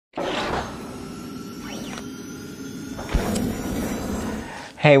Hey,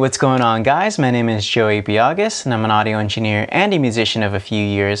 what's going on guys? My name is Joey Biagas and I'm an audio engineer and a musician of a few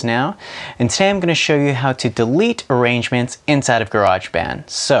years now. And today I'm going to show you how to delete arrangements inside of GarageBand.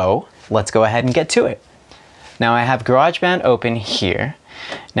 So let's go ahead and get to it. Now I have GarageBand open here.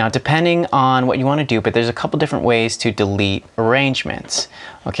 Now depending on what you want to do, but there's a couple different ways to delete arrangements.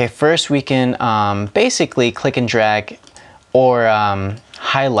 Okay, first we can basically click and drag or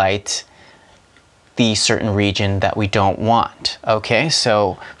highlight the certain region that we don't want. Okay,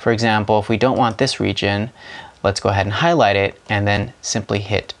 so for example, if we don't want this region, let's go ahead and highlight it and then simply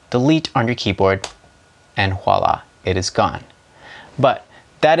hit delete on your keyboard and voila, it is gone. But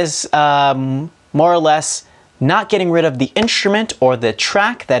that is more or less not getting rid of the instrument or the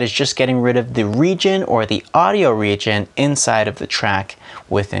track, that is just getting rid of the region or the audio region inside of the track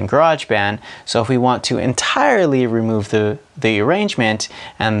within GarageBand. So if we want to entirely remove the arrangement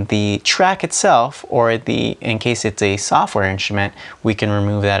and the track itself, or in case it's a software instrument, we can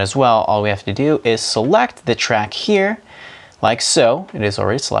remove that as well. All we have to do is select the track here, like so, it is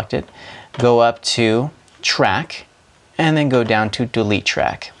already selected, go up to track, and then go down to delete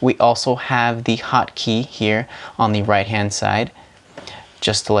track. We also have the hotkey here on the right hand side,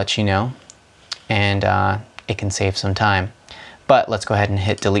 just to let you know, and it can save some time. But let's go ahead and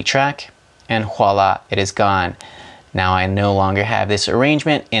hit delete track and voila, it is gone. Now I no longer have this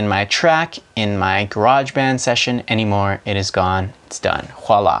arrangement in my track, in my GarageBand session anymore. It is gone, it's done,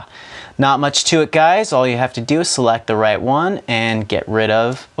 voila. Not much to it guys, all you have to do is select the right one and get rid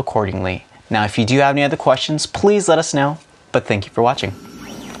of accordingly. Now, if you do have any other questions, please let us know, but thank you for watching.